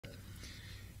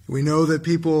We know that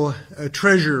people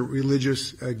treasure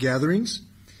religious gatherings.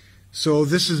 So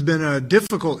this has been a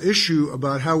difficult issue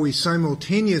about how we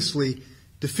simultaneously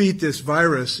defeat this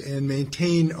virus and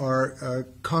maintain our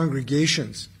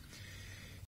congregations.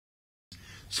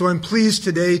 So I'm pleased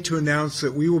today to announce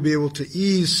that we will be able to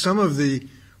ease some of the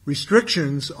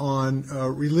restrictions on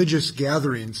religious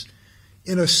gatherings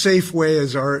in a safe way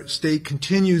as our state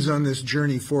continues on this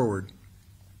journey forward.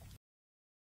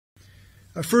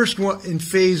 First, in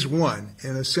phase one,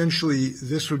 and essentially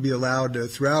this would be allowed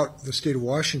throughout the state of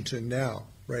Washington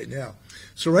right now.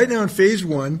 So right now in phase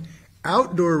one,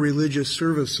 outdoor religious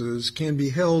services can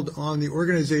be held on the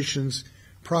organization's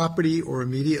property or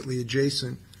immediately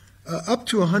adjacent, up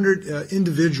to 100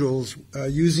 individuals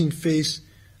using face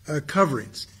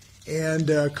coverings. And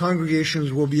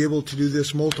congregations will be able to do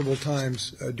this multiple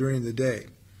times during the day.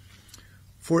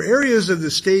 For areas of the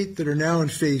state that are now in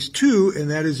phase two, and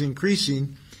that is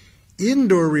increasing,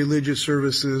 indoor religious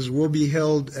services will be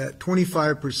held at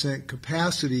 25%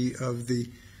 capacity of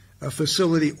the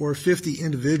facility or 50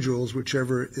 individuals,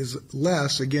 whichever is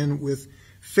less, again with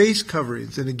face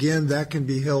coverings. And again, that can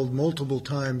be held multiple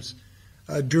times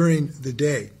during the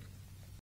day.